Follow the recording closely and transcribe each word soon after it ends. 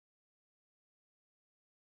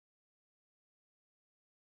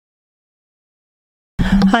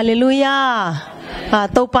ฮาเลลูยา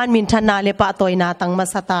โตปานมินทนาเลปะตอยนาตังมา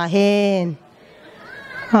สตาเฮน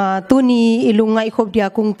ตุนีอิลุงไงคบเดีย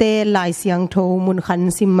กุงเตลายเสียงโทมุนขัน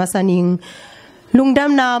ซิมมาสนิงลุงด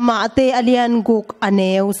ำนามาเตอเลียนกุกอเน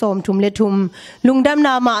วสมทุมเลทุมลุงดำน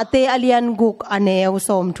ามาเตอเลียนกุกอเนวส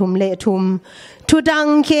มทุมเลทุมทุดัง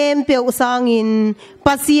เข้มเปียวสางิน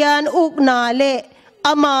ปัสยานอุกนาเลอ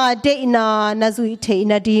ามาเดนานาจุยเท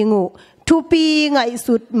นาดิงูทุปีไง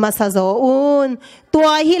สุดมาซาโซอุนตัว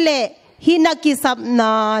ฮิเลฮินักิสับน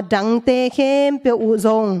าดังเตเข้มเปียวจ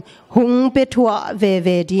งหุงเปทัวเวเว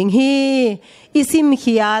ดิงฮีอิสิม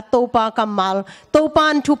ขียาโตปากัมมัลโตปา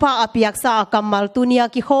นทุพาอภิยักษากัมมัลตุนีย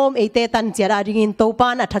กิโฮมเอเตตันเจราดิงินโตปา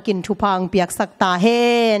นอัฐกินทุพังเปียกสักตาเฮ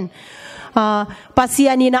นปัสย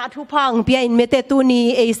านีนาทุพังเปียอินเมเตตุนี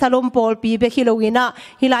เอซาลมโพลปีเบคิโลกินะ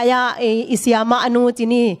ฮิลายาเออิสยามาอนุจิ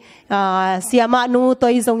นีเสียมาอนุตัว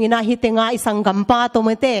อิจงอินะฮิเตงาอิสังกัมปาโตเม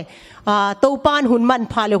เตโตปานหุนมัน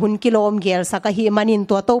พาเลหุนกิโลมเกลสักหิมันิน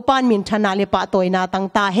ตัวโตปานมินชนาเลปะตัวนาตัง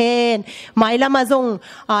ตาเฮนไม่ละมาจง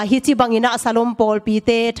ฮิจิบังอินะซาลมโพลปีเต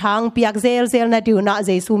ทางเปียกเซลเซลนาดิวนาเจ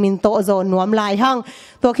ซูมินโตโซนนวมลายหัง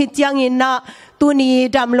ตัวคิดจังอินะตุนี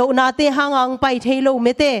ดำโลนาเตหังอังไปเทโลเม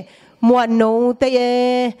เตมวนโนเต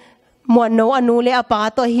มวนโนอนุเลอปา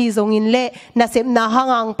ตัวฮีจงอินเลนัเซมนาหัง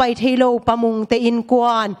อังไปเทโลปะมุงเตอินกว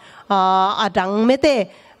นอดังเมเต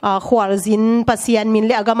ขวาจินปัสยานมินเ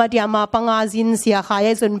ลอากามาเดียมาปังอาจินเสียขาย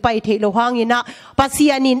จนไปเทโลหังอินะปัส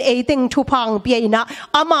ยานินเอติงทุพังเปียอินะ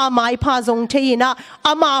อามาไม้พาจงเทอินะอ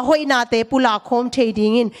ามาหอยนาเตปุลาคมเทดิ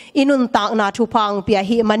งินอินุนตากนาทุพังเปีย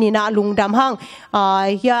หิมันินะลุงดำหัง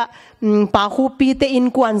ยะปาคูปีเตอิน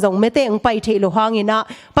กวนจงเมเตงไปเทโลหังอินะ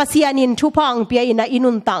ปัสยานินทุพังเปียอินะอินุ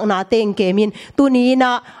นตากนาเตงเกมินตุนีน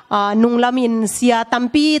ะนุงลามินเสียตัม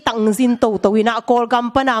ปีตังจินโตโตวินะกอลกัม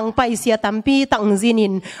ปนังไปเสียตัมปีตังจินิ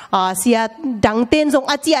นเสียดังเต้นจง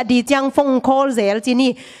อาเจียดีจังฟงคอลเซลจินี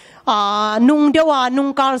นุงเดวานุง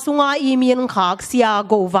การสุงาอีมีนขากเสีย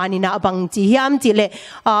โกวานินะบังจีฮิมจิเล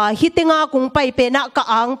ฮิตงากุงไปเป็นกะ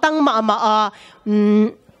อังตั้งมา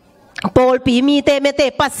โพลปีมีเตเมเต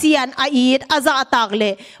ปัสยันอีดอาซาตักเล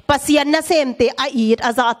ปัสยันนาเซมเตอีดอ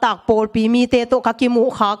าซาตักโพลปีมีเตโตกักิมุ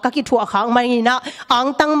ขากักิทัวขางมันนะอัง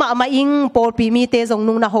ตั้งมาอิงโพลปีมีเตจง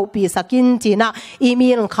นุงนาโฮปีสกินจีนะอีมี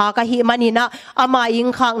นขากะหิมันนะอามาอิง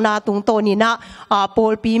ขางนาตุงโตนี่นะโพ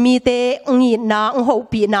ลปีมีเตงีนาโฮ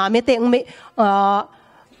ปีนาเมเต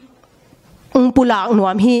ปุลางหนว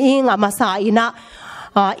มฮีอิงอามาสาอินะ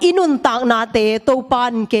อินุนตักนาเตโตปา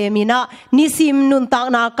นเกมินะนิซิมนุนตัก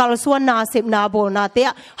นาคัลสวนนาเซบนาโบนาเต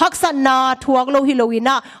ฮักสันนาทวกโลฮิโลวิน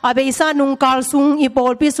ะอาเบซานุงคัลซุงอีโป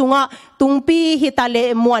ลปิซุงะตุงปีฮิตาเล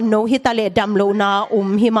มวนโนฮิตาเลดัมโลนา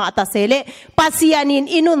หิมาตาเซเลปัสยานิน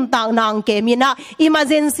อินุนตักนางเกมินะอิมาเ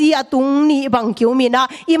จนซีอตุงนีบังคิวมินะ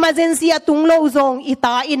อิมาเจนซีอตุงโลซงอิต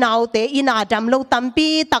าอินาวเตอินาดัมโลตัมปี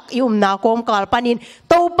ตักยุมนาโคมกาลปานิน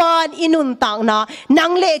โตปานอินุนตักนานั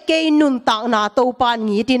งเลเกอินุนตักนาโตปาน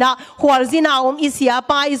งี้ตินะหัวจินาอิเสีย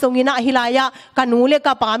ปาอิซงอินะฮิลายะกันูเลก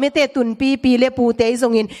ะปาเมเตตุนปีเลปูเตอิซ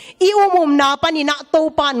งอินอิมุมนาปานินะโต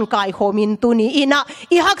ปานกายโฮมินตุนีอินะ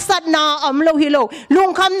อิฮักสัตนาอัมโลฮิโลลุง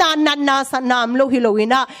คำนันนาสนามโลฮิโลวิ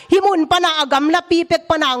นะฮิมุนปนาอากำละปีเป็ก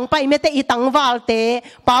ปนังไปเมเตอิตังวาลเต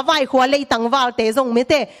ปาไวขวาเลอิตังวาลเตจงเม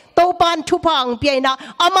เตโตปานทุพังเปียนะ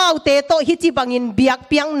อามาวเตโตฮิจิบังอินเบียกเ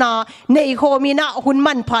ปียงนาในโคมินะหุน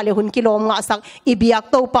มันพาเลหุนกิโลงะสักอิเบียก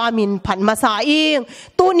โตปามินพันมาสาอิง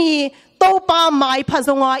ตุนีโตปาไม้พะจ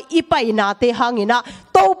งะอิไปนาเตหังอินะ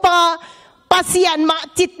โตปาปัสยันมา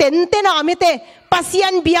จิตเต็นเตนาเมเตปัสยั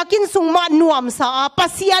นเบียกินสุงมานวมสาปั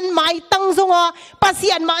สยันไม้ตั้งจงปัส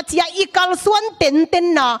ยันมาเจียอีกัลส่วนเต็น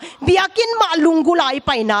นาเบียกินมาลุงกุลายไป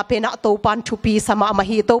นาเป็นโตปันทุปีสมามา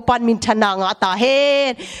ฮีโตปันมินชนางาตาเฮ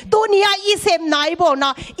ตัวนี้อีเซมนายบ่นะ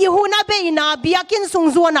อีหูนาเบนาเบียกินสุง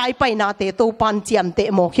จวนายไปนาเตโตปันเจียมเต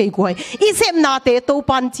โมเคกวยอีเซมนาเตโต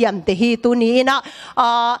ปันเจียมเตฮีตัวนี้นะ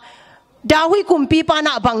ดาวิคุมปีปาน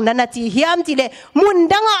ะบังนันจีเฮียมจีเลมุน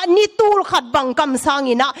ดังอ่ะนิตูลขัดบังคำสัง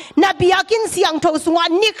อินะนบียากินเสียงทศงาน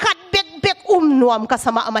นิขัดเบกนวมกส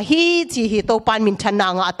มามาฮีจีฮิโตปานมินชนา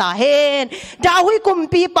งาตาเฮนดาวิคุม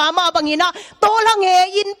ปีปามาบังอินะโตลังเอ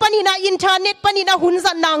อินปานินะอินเทอร์เน็ตปานินะหุน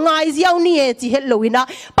สันนางไงเจียวนี่จีเฮลโลวินะ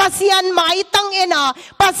ปัสยันไม้ตั้งเอนะ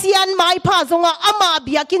ปัสยันไม้พาจงอ่ะอามา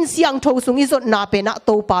บียากินเสียงทศงอิจดนาเป็นโต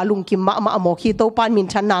ปาลุงกิมมาโมฮีโตปานมิน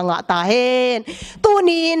ชนางาตาเฮนตู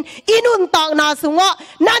นินอินุนตักนาสุงะ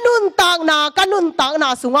นานุนตักนากันุนตักนา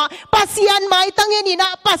สุงะปัสยันไม้ตั้งเอนี่นะ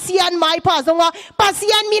ปัสยันไม้พาจงะปัส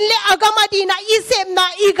ยันมินเลอากามาดีนะอิเซมนา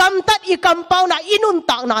อิกัมตัดอิกัมเปานาอินุน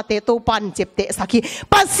ตักนาเตโตปันเจ็บเตสักขี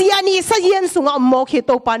ปัสยันอิสยันสุงะโมเคโ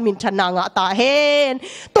ตปันมินชนางะตาเฮน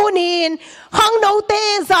ตัว นินขังโนเต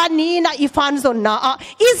จานีนะอีฟันซนนะ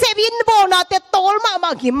อีเซบินโบนาเตโตลม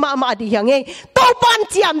ากิมมาดิยังไงโตปัน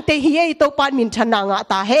เจียมเตฮีโตปันมินชนะงะ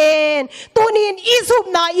ตาเฮนตัวนินอีสุบ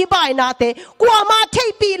นาอีบายนาเตกว่ามาเท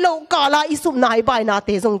ปีโลกาลาอีสุบนาอีบายนาเต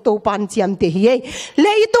ทรงโตปันเจียมเตฮีเล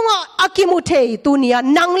ยตุงอากิมุเทตัวเนีย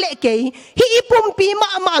นังเล็กฮีอีปุ่มปี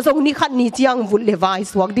มาทรงนิขัดนิจังวุลเลวาย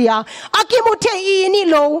สวกเดียอากิมุเทอีนี่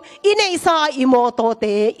โลอีเนซาอีโมโตเต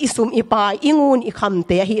อีสุมอีปายอีงูนอีคำเ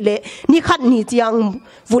ตฮีเลนิขัดนิจัง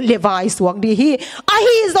วุลเลวายสวกดีฮีอา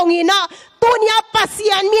ฮีทรงอีนะตัวเนียปัส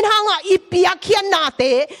ยันมินหางอีเปียเขียนนาเต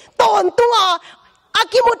ตอนตัวอา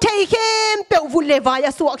กิมุเทเข้มเปวุลเลวาย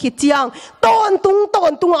สวกขิจียงตอน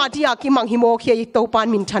ตุงอาที่อากิมังฮิโมเขียโตปาน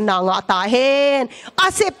มินชนะงาตาเฮนอา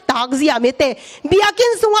เซปตากเสียเมเตเบียกิ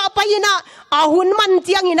นสุงอาไปนะอาหุนมัน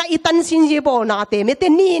จียงอินะอิตันสินจีโบนาเตเมเต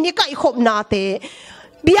นี่ก็อีขบนาเต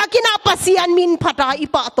เบียกินาปัสยันมินพัดาอิ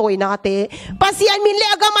ปะโตยนาเตปัสยันมินเล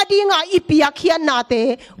กามาดีงาอิปิยเขียนนาเต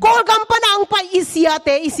โกลกัมปนังไปอิเ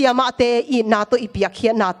สียมาเตอินาโตอิปิยเขี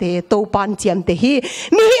ยนนาเตโตปันเจียมเตฮี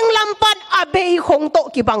มีหิงลำปันอเบยคงโต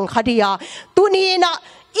กิบังคดียาตุนีนะ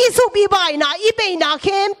อีสุบีบายนะอีเบยนาเ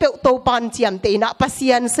ข้มเปโตปันเจียมเตนะปัส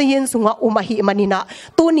ยันเสียนสุงะอุมาหิมันินะ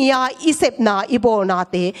ตุนียาอีเซปนาอีโบนา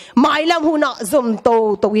เตไมลำหุนะซมโ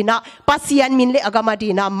ตวินะปัสยันมินเลกามาดี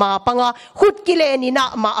นะมาปังขุดกิเลนินะ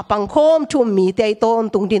มาปังโคมทุมมีเตยต้น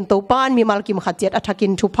ตุงดินโตปานมีมัลกิมขัดเจ็ดอัฐกิ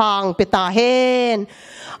นทุพังเปตาเฮน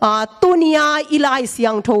ตุนียาอีไลเสีย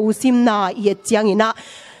งโทซิมนาเอียดเจียงอินะ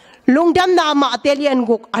ลุงดำนามาเตเลียน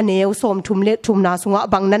กุกอเนวสมทุมเล็ทุมนาสุงะ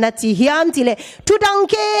บังนันจีฮิยามจิเลทุดัง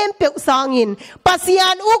เข้มเปียวสางินปัสยา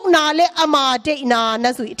นอุกนาเลอามาเดนานา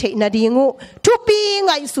สุอิเทนาดีงูทุปีไง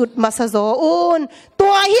สุดมาสะโซอุนตั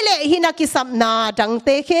วฮิเลฮินักิสัมนาดังเต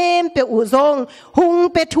เข้มเปียวอุซงหุง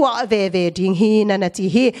เปทัวเวดิงฮีนันจี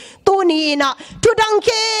ฮีตัวนี้นะทุดังเ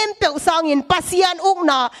ข้มเปียวสางินปัสยานอุก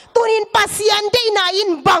นาตัวนี้ปัสยานเดนาอิน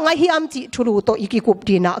บังฮิยามจิทุลุโตอิกิกุบ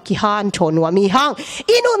ดีนะกิฮันชนวามีหัง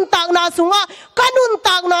อินุนตากนาสุงะกันุนต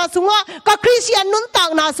ากนาสุงะกัคริสเตียนนุนตา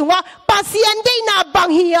กนาสุงะปัสยันเดนาบัง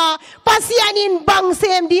เฮียปัสยันินบังเซ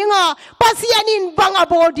มดิงะปัสยันินบังอ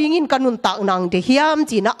บอดิงินกันุนตากนางเดียม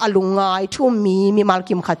จีนะอลุงไงชุมมีมัล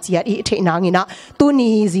กิมขัดเจียอีเทนางินะตุนี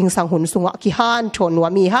จิงสังหุนสุงะกิฮันชนวา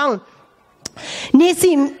มีหังนิ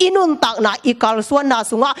สิมอินุนตักนาอีกาลส่วนนา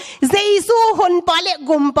สุงะเจซูฮนปาเล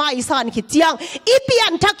กุมปาอิสานขิดจังอีเปีย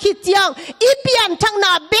นทักขิดจังอีเปียนทักน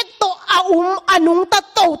าเบกโตอาอนุงตัด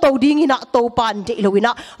โตดิงินะโตปันเดอิโลวิน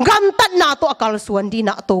ะกัมตัดนาโตอกาลส่วนดีน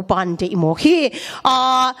ะโตปันเดอิโมฮี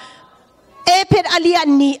เอเพดอาลีอั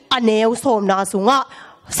นนี้อเนวสมนาสุงะ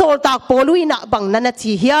โซตากโปลุยนะบังนัน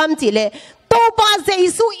จีฮิยามจิเลโตปาเจ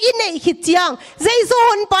ซูอินเอขิดจังเจซูฮ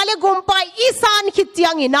นปาเลกุมปาอิสานขิด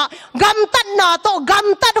จังอินะกัมตัดนาโตกัม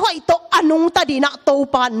ตัดหอยโตอนุงตัดดีนะโต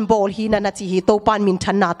ปันโบลฮีนันจีฮีโตปันมิน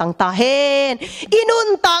ชันนาตังตาเฮนอินุน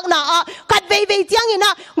ตักนากัดเวจังอิน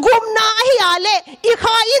ะกุมนาฮิอาเลอีข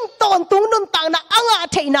าอินตอนตุงนุนตักนาอ่าง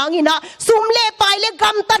เทนางอินะซุมเลไปเลกั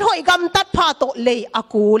มตัดหอยกัมตัดพาโตเลอา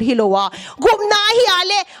กูลฮิโลวากุมนาฮิอา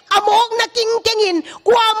เลอมอกนักกิงเกงินก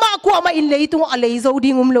ว่ามาอินเลยตุงอะไรโซ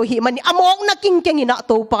ดิงุมโลหิมันอมอกนักกิงเกงินะโ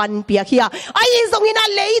ตปันเปียขี้ไอ้ทรงอินะ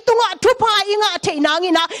เลยตุงทุพาอิงเทนาง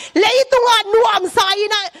อินะเลยตุงนวมสาย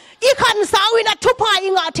นะอีขันสาวินะทุพาอิ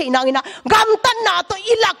งเทนางอินะกัมตันนาโต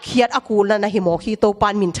อิลักเขียดอากูลนะฮิโมขีโตปั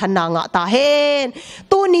นมินชันนางตาเฮน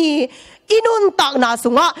ตัวนี้อินุนตักนาสุ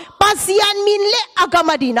งะปัสยันมินเลอากาม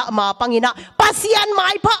าดีนะมาปังอินะปัสยันไม้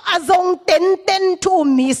พระอจงเต็นทุ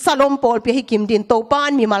มีสลมโปลเปียหิกิมดินโตปาน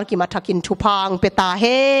มีมัลกิมาทักินทุพังเปตาเฮ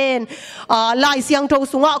นลายเสียงโท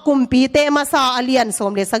สุงะกุมปีเตมาซาอเลียนส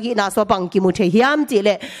มเลสกินาสวบังกิมุเทฮิยามจิเล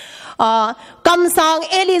กำสัง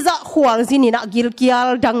เอลิซาขวาซินีนะกิลกิล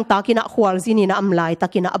ดังตากินะขวาซินีนะอัมไลตา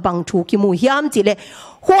กินะบังทูกิมูฮิยามจิเล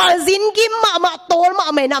ขวาซินกิมมาโตลมา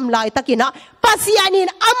ไม่นำไลตากินะปัสยานิน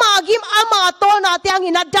อามากิมอามาโตนาเตีย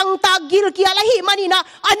งินะดังตากิลกิลหิมันินะ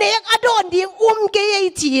อเนกอดอนดิงเกย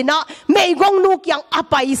จีนะไม่กงนูกยังอ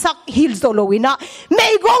ภัยสักฮิลโซโลวินะไม่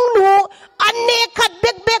กงนูอเนกขัดเ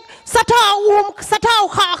บกสะท้า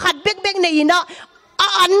ขาขัดเบกในนะ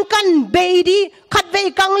อันกันเบดีขัดเว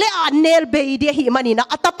กังเลอันเนลเบดีหิมันินะ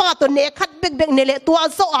อัตปาตัวเนขัดเบกเนเลตัว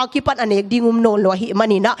โซอากิปันอเนกดิงุมโนโลหิมั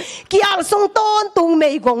นินะกิอัลทรงต้นตุงเม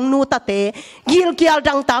กงนูตะเตกิลกิอัล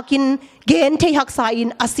ดังตากินเกนเทหักไซ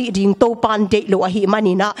น์อสิดิงโตปันเดโลหิมั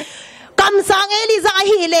นินะคำสั่งเอลิซา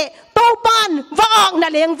ฮิเลโตปันว่างนา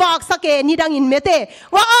เลงวากสเกนิดังอินเมเต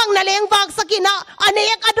ว่างนาเลงวากสกินะอเน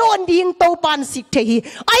กอดอนดิงโตปันสิกเทฮี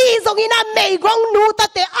ไอซงอินะเมกงนูตะ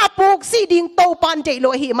เตอปุกสิดิงโตปันเดโล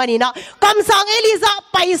หิมันินะคำสั่งเอลิซา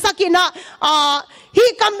ไปสกินะ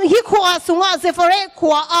ฮิขวาสุงาเซฟเรข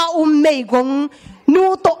วาเมกง นู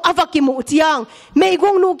โตอวกิมุเจียงไม่ก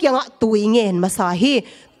งนูเกียงตุยเงินมาสาฮี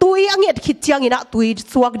ตุยอังเงดคิดเจียงอินะตุย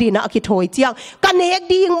สวกดีนะคิดถอยเจียงกันเอก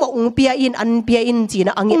ดีงมงเปียอินอันเปียอินจีน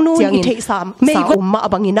ะอังเงดเจียงอินสามไม่กงมา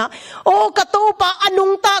บังอินะโอ้กระตูปะอนุ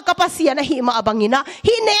งตากระปัสยานะหิมาบังอินะ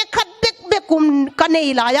ฮิเนขัดเบกเบกุมกันเน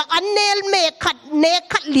ลายาอันเนลเมขัดเน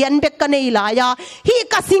ขัดเลียนเบกกันเนลายาฮิ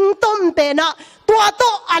กสิงต้มเปนะตัวโต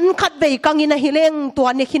อันขัดเบกังอินะฮิเลงตัว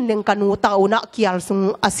นี้หินเลงกันูตาอุนะเกียลซุง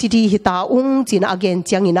อสิดีฮิตาอุงจีนะอเกนเ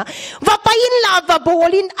จียงอินะว่าไปอินลาวาโบ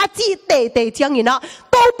ลินอจิเตเตเจียงอินะ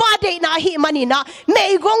โตปาเดนะฮิมันอินะไม่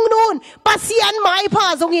กงนูนปัสยานไม่พา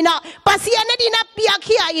ซงอินะปัสยานดินะเปีย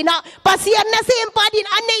ขี้อินะปัสยานนะเซมปาดิน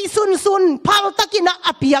อันนี้ซุนพัลตะกินะอ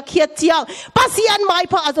เปียขี้เจียงปัสยานไม่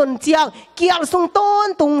พาซนเจียงเกียลซุงต้น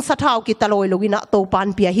ตุงสะท้าวกิตะลอยลกินะโตปาน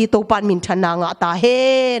เปียฮิโตปานมินชนางะตาเฮ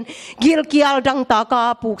นกิลเกียลดังตากา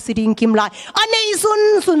ปุกสิดิงกิมไลอันนี้ซุ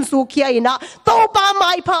นสุขีอินะโตปาไม่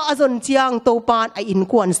พาซนเจียงโตปานไออิน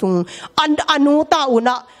กวนซุงอันอนุตาอุน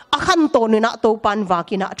ะอาขันโตนนะโตปันวา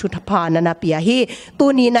กินะชุดพานะนะเปียฮีตัว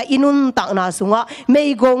นี้นะอินุนตักนาสุงะไม่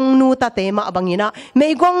กงนูตาเตมาบังอินะไม่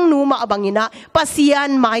กงนูมาบังอินะปัสยาน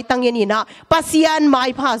ไม่ตังเงินอินะปัสยานไม่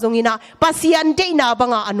พาซงอินะปัสยานเดนาบั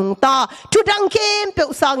งอนุงตาชุดังเข้มเปียว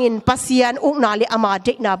สังอินปัสยานอุกนาเลอามาเด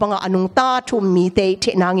นาบังอนุงตาทุมมีเตเท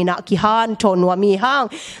นางอินะกิฮันโทนัวมีฮัง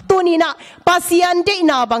ตัวนี้นะปัสยานเด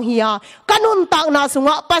นาบังฮิยากันุนตักนาสุง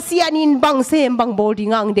ะปัสยานินบังเซมบังโบดิ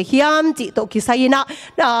งังเดียมจิโตกิไซนะ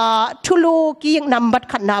ทุลูกีนำบัด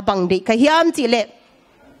ขันนาบังเด็กขยามจิเล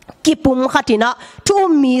กิปุมขัดินะทุม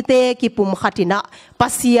มีเตกิปุมขัดินะปั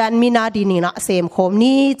สยานมินาดินินะเซมโคม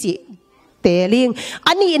นี้จิเตลิง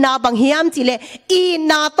อันนี้นาบังเฮียมจิเลอี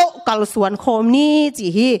นาโตกัลส่วนโคมนี้จิ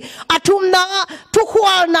ฮีอทุมนาทุกขว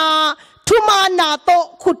านาทุมานาโต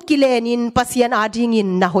ขุดกิเลนินปัสยานอาดิงิน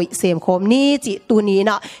นะหอยเซมโคมนี้จิตุนีน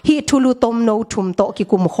ะฮีทุลุตมโนทุมโตกิ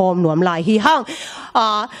กุมโคมหนวมลายฮีห้างอ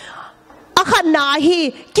าขันนาฮี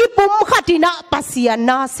กิปุมขัดินะปัสยา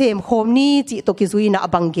นาเซมโคมนี้จิตกิซุยนะ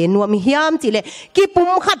บังเกนวมิฮิามจิเลกิปุม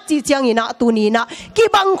ขัดจิจังอินะตุนีนะกิ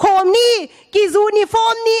บังโคมนี้กิซูนิฟอ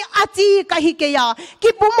ร์มนี้อาจีกะฮิเกีย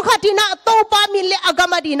กิปุมขัดินะโตปามิเลอากา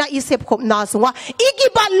มาดีนะอิเซบโคมนาสุงะอีกิ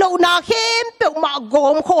บัลโลนาเข้มเปวมาโก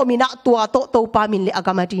มโคมินะตัวโตปามิเลอาก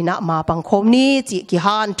ามาดีนะมาบังโคมนี้จิกิ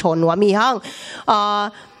ฮันชนวมิฮัง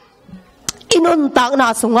อินุนตักนา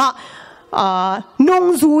สุงะนุง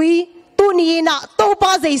ซุยตัวนี้นะโตป้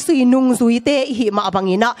าใจสุยนุงซุยเตหิมาบัง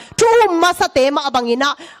อินะทุ่มมาสเตมาบังอินะ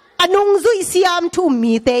อนุงซุยเสียมทุ่ม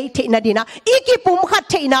มีเตเทนดีนะอีกิปุ่มขัด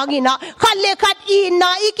เทนากินะขัดเลขัดอีนะ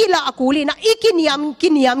อีกิละอากูลีนะอีกินิย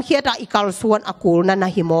มเขียดอีกาลส่วนอากูนันนะ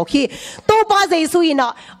หิโมคีโตป้าใจสุยนะ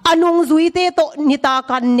อนุงซุยเตโตนิตา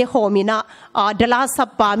กันเนโคมินะดลาสับ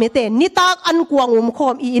ปาเมเตนิตาอันกวางโค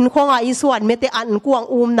มอินคงไอส่วนเมเตอันกวาง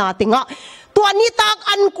นาติงะตัวนิตาก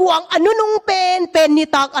อันกวางอนุนุงเป็นนิ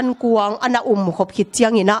ตากอันกวางอันขบคิดเจีย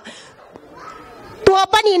งอินะตัว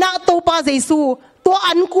ปนินะตัวปาเจสูตัว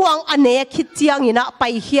อันกวางอันเนคิดเจียงอินะไป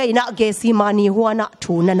เฮียอินะเกซิมานีหัวนะ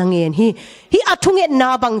ทูนันเงินฮีอัทุงเอ็นนา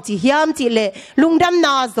บังจิฮิมจิเลลุงดำน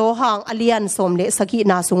าโซหังอเลียนสมเลสกิ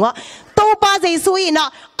นาสุงะตัวปาเจสูอินะ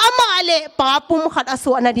อามาเลปาปุ่มขัดอส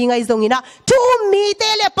วนาดิงไอซงอินะทุ่มมีเต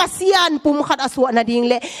เลปัสยานปุ่มขัดอสวนาดิง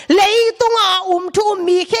เลเลยตุงอาทุ่ม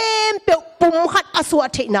มีเข้มเปียวปุ่มขัดอสว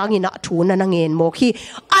เทนางอินะทูนันเงินโมคี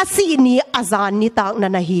อาศีนีอาจานนิตางนั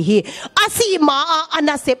นฮีอาศีมาอาน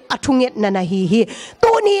าเซบอทุงเอ็นนันฮี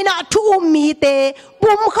ตัวนี้นะทุ่มมีเต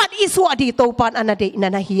ปุ่มขัดอิสวดีโตปานอนาเดนั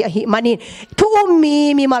นฮีฮิมานิทุ่ม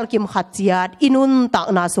มีมัลกิมขัดเจียดอินุนตัก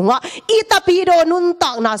นาสุงะอิตาปีโดนุน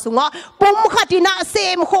ตักนาสุงะปุ่มขัดนะเซ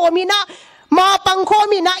มโคมินะมาปังโค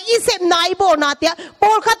มินะอิเซมนายโบนาเตียป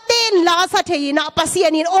อลคัตเตนลาสะเทยินะปัสยา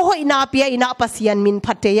นินโอโหยนาเปียอินะปัสยานมิน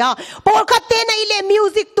พัตเตียปอลคัตเตนไอเลมิว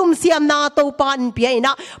สิกตุมเสียมนาโตปานเปียอิน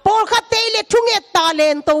ะปอลคัตเตเลทุงเอตาเล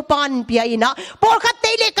นโตปานเปียอินะปอลคัตเต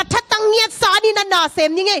เลกัทตังเงียสานินะนาเซม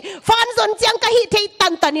นี่ไงฟันซนเจียงกะฮิเทตั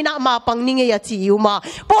นตันินะมาปังนี่ไงยาจิยูมา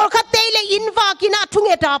ปอลคัตเตเลอินวากินะทุงเ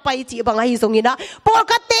อตาไปจิบังไอซงอินะปอล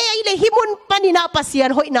คัตเตไอเลฮิมุนปานินะปัสยา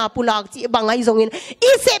นโหยนาปุลากจิบังไอซงอิน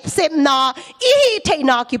อิเซบนาอีเท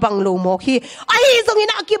นากิบังโลโมคีไอซงอิ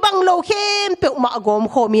นะกิบังโลเข้มเปียวมาโกม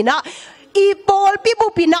โคมินะอีปอลปิบุ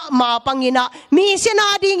ปินะมาปังอินะมีเชนา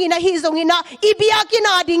ดิงินะฮิซงอินะอีบิยากิน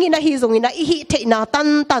าดิงินะฮิซงอินะอีฮิเทนาตั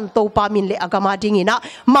นโตปามินเลอากามาดิงินะ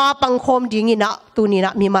มาปังโคมดิงินะตุนีน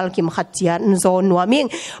ะมีมัลกิมขัดเจียนโซนัวมิง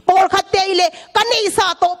ปอลขัดเตยเลกันเนซา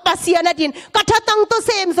โตปัสยานะดินกัทตังโตเซ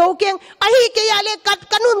มโซเกงไอฮิเกยาเลกัด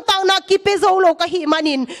กันุนตังนากิเปโซโลกะฮิมั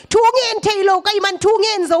นินทูเงินเทโลกะมันทูเ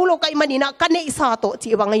งินโซโลกะมันินะกันเนซาโตจิ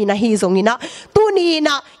บังอินะฮิซงอินะตุนีน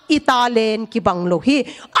ะอิตาเลนกิบังโลฮี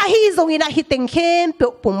อาฮิซงอินะฮิเต็งเข้มเปีย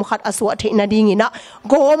วปุ่มขัดอสวะเทนะดิงินะ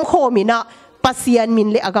โกมโคมินะ pasian min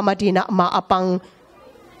le agamadina ma apang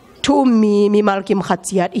thu mi malkim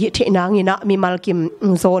khachiat I thenangina mi malkim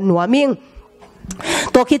zon nuaming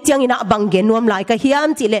to khichiang ina banggen nuam lai ka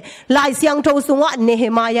hiam chi le lai siang tho sunga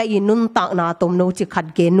Nehemiah in nun tak na tom no chi khat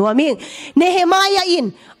gen nuaming Nehemiah in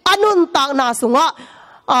anun tak na sunga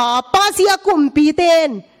pasia kumpi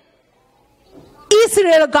ten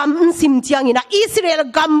Israel gam simchiang ina Israel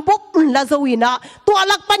gam bop la zoina to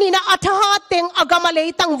alak panina atha teng agama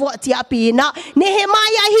le tang vo chi apina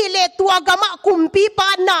Nehemiah hi le to agama kumpi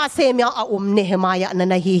pa na semya Nehemiah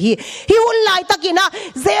na hi ulai takina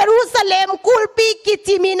Jerusalem kulpi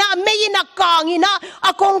kichimina meina kangina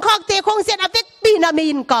akong khak te khong sen afek pina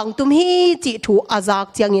mein kang tum hi chi thu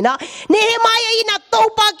azak chiang ina Nehemiah ina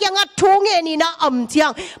topa kyang a thunge ni na am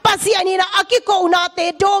chiang pasiani na akiko na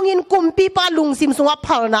te dongin kumpi pa lung sim sunga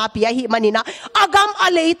phalna pia hi manina agam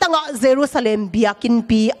alei tanga Jerusalem biakin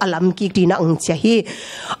pi alam ki tina ang chahi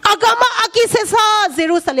agama akisesa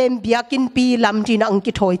Jerusalem biakin pi lam tina ang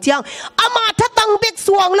ki thoi chiang ama thatang bek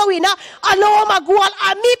suang lowina aloma gwal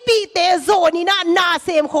ami pi te zonina na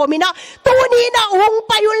sem khomina tuni na ung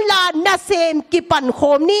payul la na sem kipan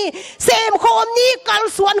khomni sem khomni kal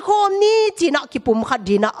suan khomni china kipum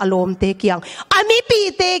khadina alom te kyang ami pi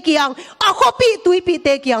te kyang akhopi tui pi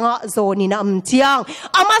te kyang zonina am chiang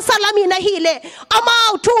ama salamina hile ama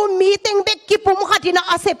thu meeting bek kipum khadina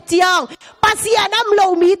asep chiang pasianam lo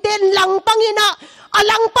meeting lang pangina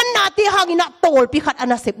alang pan nati hangina tol pi khat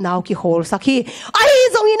anasep naw ki hol sakhi ai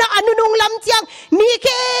zongina anunung lam chiang mi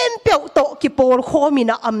kem pe to ki por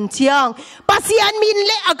khomina am chiang pasian min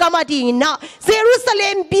le agama dina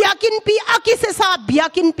Jerusalem biakin pi akisesa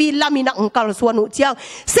biakin pi lamina angkal suanu chiang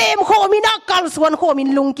sem khomina kal suan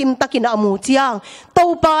khomin lungkim takina amu chiang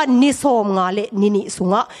topa ni som ngale nini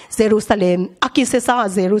sunga Jerusalem akisesa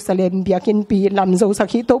Jerusalem biakin pi lamzo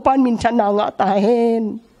sakhi topan min chana nga ta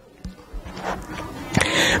hen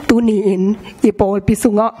tunin ipol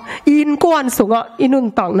pisunga in kwan sunga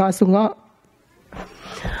inun tang na sunga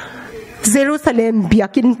Jerusalem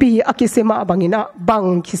biakin pi akisema bangina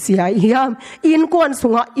bang kisia hiam in kwan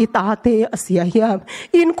sunga itate asia hiam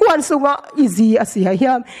in kwan sunga izi asia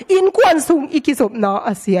hiam in kwan sung ikisop na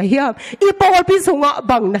asia hiam ipol pisunga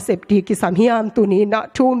bang na septi kisam hiam tunina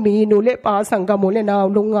thu mi nule pa sangamule na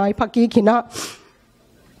lungai phaki khina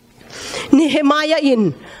Nehemiah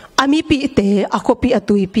in ami pi te akopi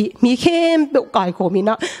atui pi mi khem be kai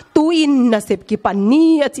khomina tuin na sep ki pan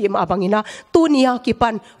ni achim abangina tunia ki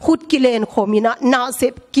pan khut kilen khomina na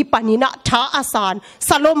sep ki panina tha asan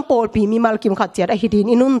salom pol pi mi mal kim khat cher a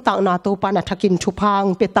hidin inun ta na to pana thakin thupang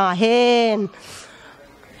peta hen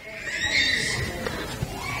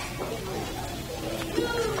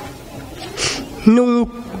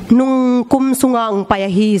nung kum sungang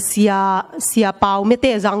payahi sia pau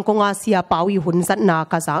mete jang konga sia pau I hun zat na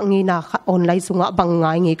ka za ngi na online sunga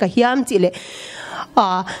bangai ngi ka hiam chile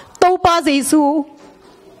topa jesu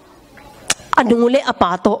anule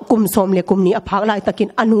apato kum som le kum ni aphak lai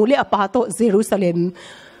takin anule apato Jerusalem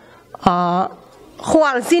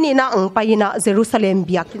khwal sini na ang paina Jerusalem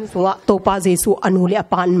biakin sunga topa jesu anule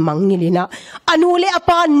apan mangilina anule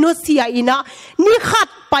apan no sia ina ni khat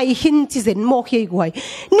pai hin chi zen mo khei goi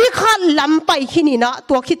ni khat lam pai hinina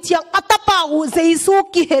to khi chiang atapa u jesu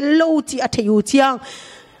ki hello chi athayu chiang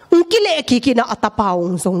unkile ki kina atapa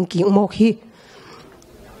ung zong ki mo khi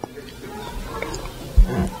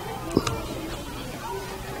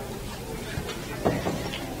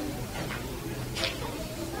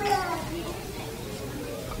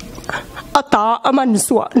ata aman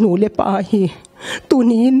suwa nule pa hi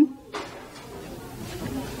tunin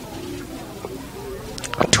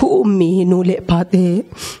thu mi nule pa te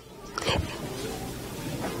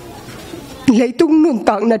leitung nun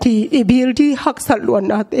tak na thi ibil thi hak salwan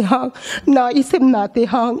na te hang na isem na te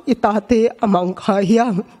hang itate amang khaya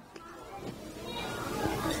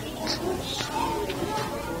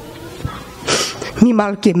mi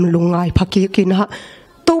malkim lungai phaki kina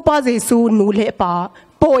topa jesu nule pa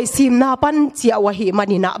poi sim na pan chia wa hi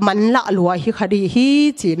manina man la lua hi khadi hi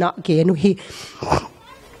china ke nu hi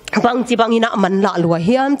bang chi bangina man la lua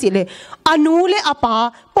hiam chile anule apa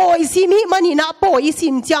poi simi manina poi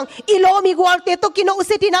sim chang ilomi gwal te to kino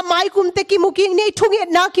setina mai kum te ki muking nei thunge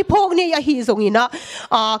na ki phok ne ya hi zongina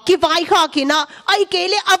ki vai kha kina ai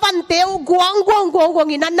kele avan teu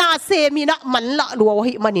gwang ina na semina man la lua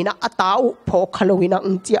hi manina atau phok khalowina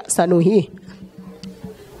chia sanu hi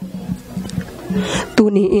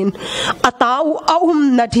tunin atau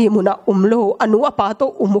nathi muna umlo anu apato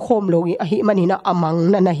khom logi ahi manina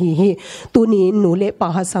amang na hi tunin nule pa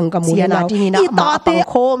sangamuna na itate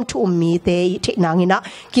khom thum mi te thinangina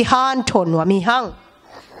ki han thon wa mi hang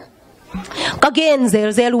กเกนเซล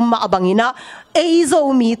เซลุมมาบังอินะเอโซ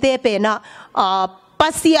มีเตเปนะปั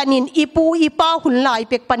สยานินอีปูอีป้าหุ่นลาย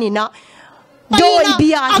เป็กปนินะโดยเบี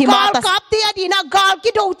ยหิมาตัสกับเตียดีนะกาล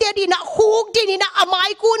กิโดเตียดีนะฮูกดีนี่นะอามา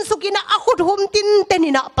ยกุนสุกินะอขุดหุมตินเต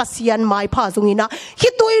นี่นะปัสยันไม้พาซุงินะฮิ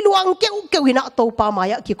ตุยลวงเกวินะโตปามา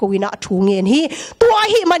ยะกิโกวินะทูเงินฮีตัว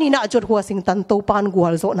ฮิมันนี่นะจดหัวสิงตันโตปานกัว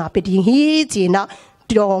ลโซนะเปดิงฮีจีนะ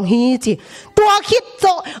ดองฮีจีตัวคิดโซ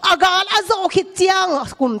อากาลอโซคิดเจียง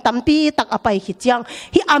กุมตัมปีตักอไปคิดเจียง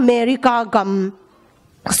ฮิอเมริกากัม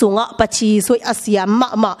สุงะปัจจีสวยอาเซียม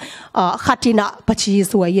มาขัดินะปัจจี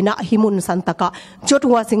สวยนะฮิมุนสันตกะจด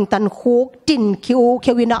วอชิงตันคุกตินคิวเค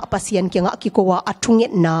วินะปัสยันเกียงะกิโกวะอัทุงเง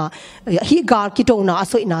นาฮิกาลกิโตนา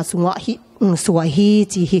สวยนาสุงะฮิสวยฮี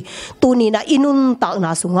จีฮีตูนีนะอินุนตักน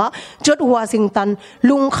าสุงะจดวอชิงตัน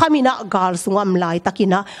ลุงขามินะกาลสุงะมลายตักิ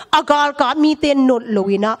นะอากาลกามีเตนนดโล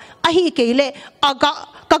วินะอหิเกเลอากา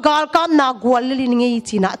กาลกามนากวลลินเงย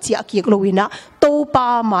จีนะจีอากิกโลวินะโตปา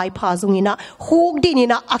ไม้พาซุงินะฮูกดินิ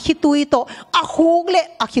นะอาคิตุยโตอาฮูกเล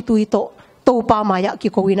อาคิตุยโตโตปามายะกิ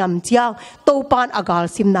โกวินามเจียงโตปานอากาล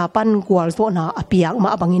ซิมนาปันกวลโซนาอเปียกมา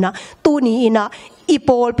บังอินะตูนี้อินะอีโป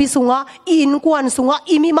ลพิสุงะอินกวนสุงะ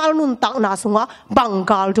อิมิมาลนุนตักนาสุงะบัง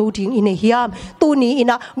กาลดูทิงอินเฮียมตูนี้อิ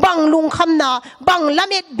นะบังลุงคำนาบังละ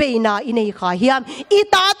เม็ดเบนาอินขาเฮียมอี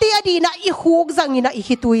ตาเตียดีนะอีฮูกจังอินะอี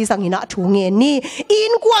ฮิตุยจังอินะทูเงินนี่อิ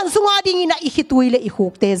นกวนสุงะดิงอินะอีฮิตุยเลอีฮู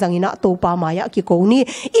กเตจังอินะโตปามายะกิโกนี่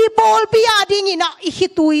อีโปลพิยาดิงอินะอีฮิ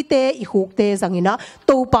ตุยเตอีฮูกเตจังอินะโ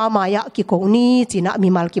ตปามายะกิโกนี่จีนะมี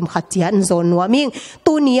มัลกิมขัดเจียนโซนวมิง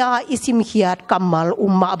ตูนี้อิสิมเฮียดกัมมัล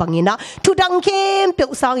มาบังอินะทุดังเคเปีย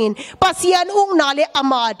วสังอินปัสยันอุ้งนาเลอา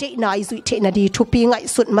มาเจนายสุเทนาดีทุปีไง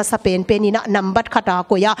สุดมาสเปนเป็นนะนัมบัดขัดาโ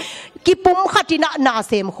กยากิปุ่มขัดนะนาเ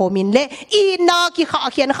ซมโคมินเลอีนากิขา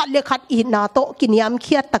เขียนขัดเลขัดอีนาโตกินยามเ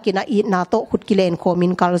ขียดตะกินะอีนาโตขุดกิเลนโคมิ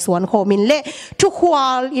นกาลสวนโคมินเลทุกวา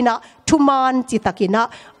ลอินะทุมันจิตะกินะ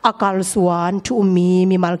อากาลสวนทุ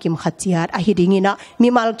มีมัลกิมขัดเจียดอหิดิงินะมี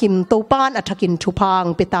มัลกิมโตปานอัฐกินทุพัง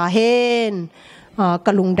เปตาเฮนก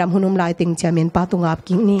ะลุงดำหุนุมลายติงเจเมนปาตุงอาบ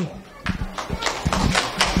กิงนี่